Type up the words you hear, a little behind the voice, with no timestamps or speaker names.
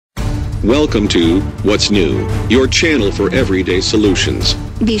Welcome to What's New, your channel for everyday solutions.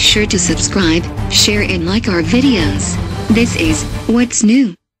 Be sure to subscribe, share and like our videos. This is What's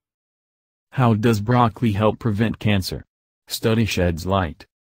New. How does broccoli help prevent cancer? Study sheds light.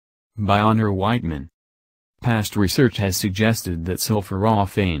 By Honor Whiteman. Past research has suggested that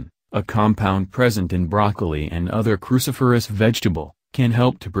sulforaphane, a compound present in broccoli and other cruciferous vegetable, can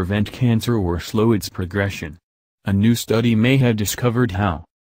help to prevent cancer or slow its progression. A new study may have discovered how.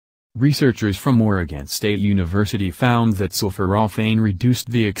 Researchers from Oregon State University found that sulforaphane reduced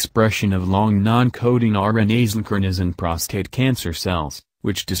the expression of long non-coding RNAs lncRNAs in prostate cancer cells,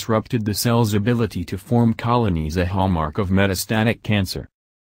 which disrupted the cell's ability to form colonies, a hallmark of metastatic cancer.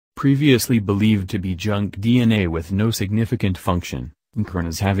 Previously believed to be junk DNA with no significant function,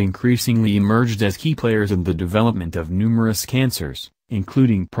 lncRNAs have increasingly emerged as key players in the development of numerous cancers,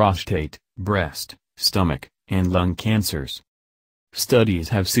 including prostate, breast, stomach, and lung cancers. Studies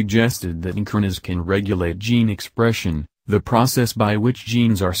have suggested that lncRNAs can regulate gene expression, the process by which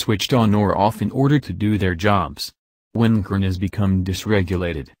genes are switched on or off in order to do their jobs. When lncRNAs become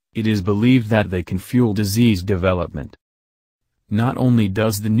dysregulated, it is believed that they can fuel disease development. Not only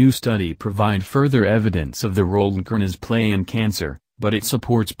does the new study provide further evidence of the role lncRNAs play in cancer, but it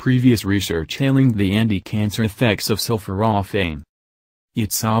supports previous research hailing the anti-cancer effects of sulforaphane.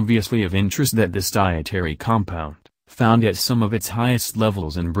 It's obviously of interest that this dietary compound, found at some of its highest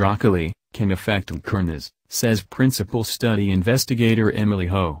levels in broccoli, can affect lncRNAs, says principal study investigator Emily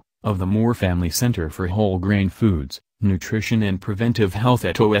Ho, of the Moore Family Center for Whole Grain Foods, Nutrition and Preventive Health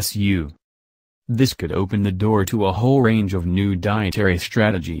at OSU. This could open the door to a whole range of new dietary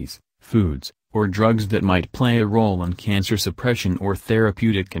strategies, foods, or drugs that might play a role in cancer suppression or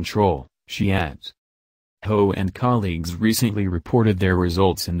therapeutic control, she adds. Ho and colleagues recently reported their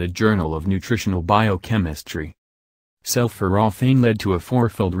results in the Journal of Nutritional Biochemistry. Sulforaphane led to a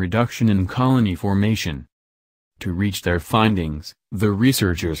fourfold reduction in colony formation. To reach their findings, the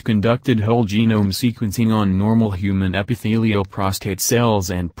researchers conducted whole genome sequencing on normal human epithelial prostate cells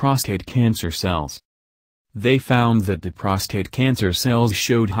and prostate cancer cells. They found that the prostate cancer cells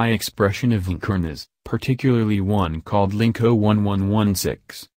showed high expression of lncRNAs, particularly one called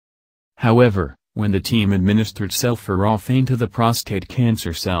lnCO1116. However, when the team administered sulforaphane to the prostate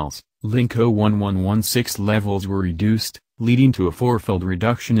cancer cells, lnCO1116 levels were reduced, leading to a fourfold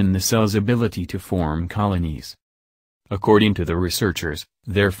reduction in the cell's ability to form colonies. According to the researchers,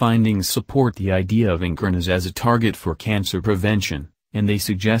 their findings support the idea of lncRNAs as a target for cancer prevention, and they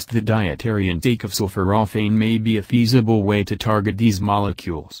suggest that dietary intake of sulforaphane may be a feasible way to target these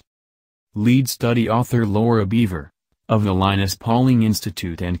molecules. Lead study author Laura Beaver, of the Linus Pauling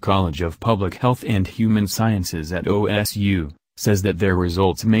Institute and College of Public Health and Human Sciences at OSU, says that their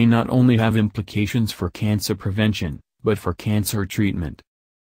results may not only have implications for cancer prevention, but for cancer treatment.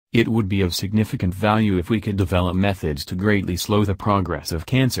 It would be of significant value if we could develop methods to greatly slow the progress of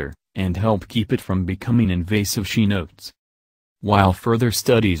cancer, and help keep it from becoming invasive, she notes. While further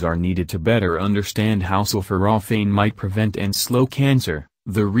studies are needed to better understand how sulforaphane might prevent and slow cancer,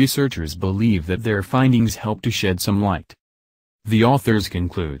 the researchers believe that their findings help to shed some light. The authors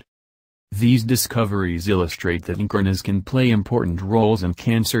conclude. These discoveries illustrate that lncRNAs can play important roles in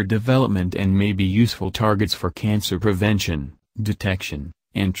cancer development and may be useful targets for cancer prevention, detection,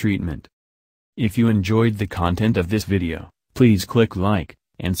 and treatment. If you enjoyed the content of this video, please click like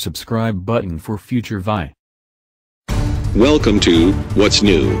and subscribe button for future vi. Welcome to What's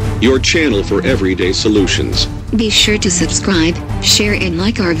New, your channel for everyday solutions. Be sure to subscribe, share and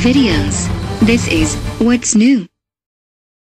like our videos. This is What's New.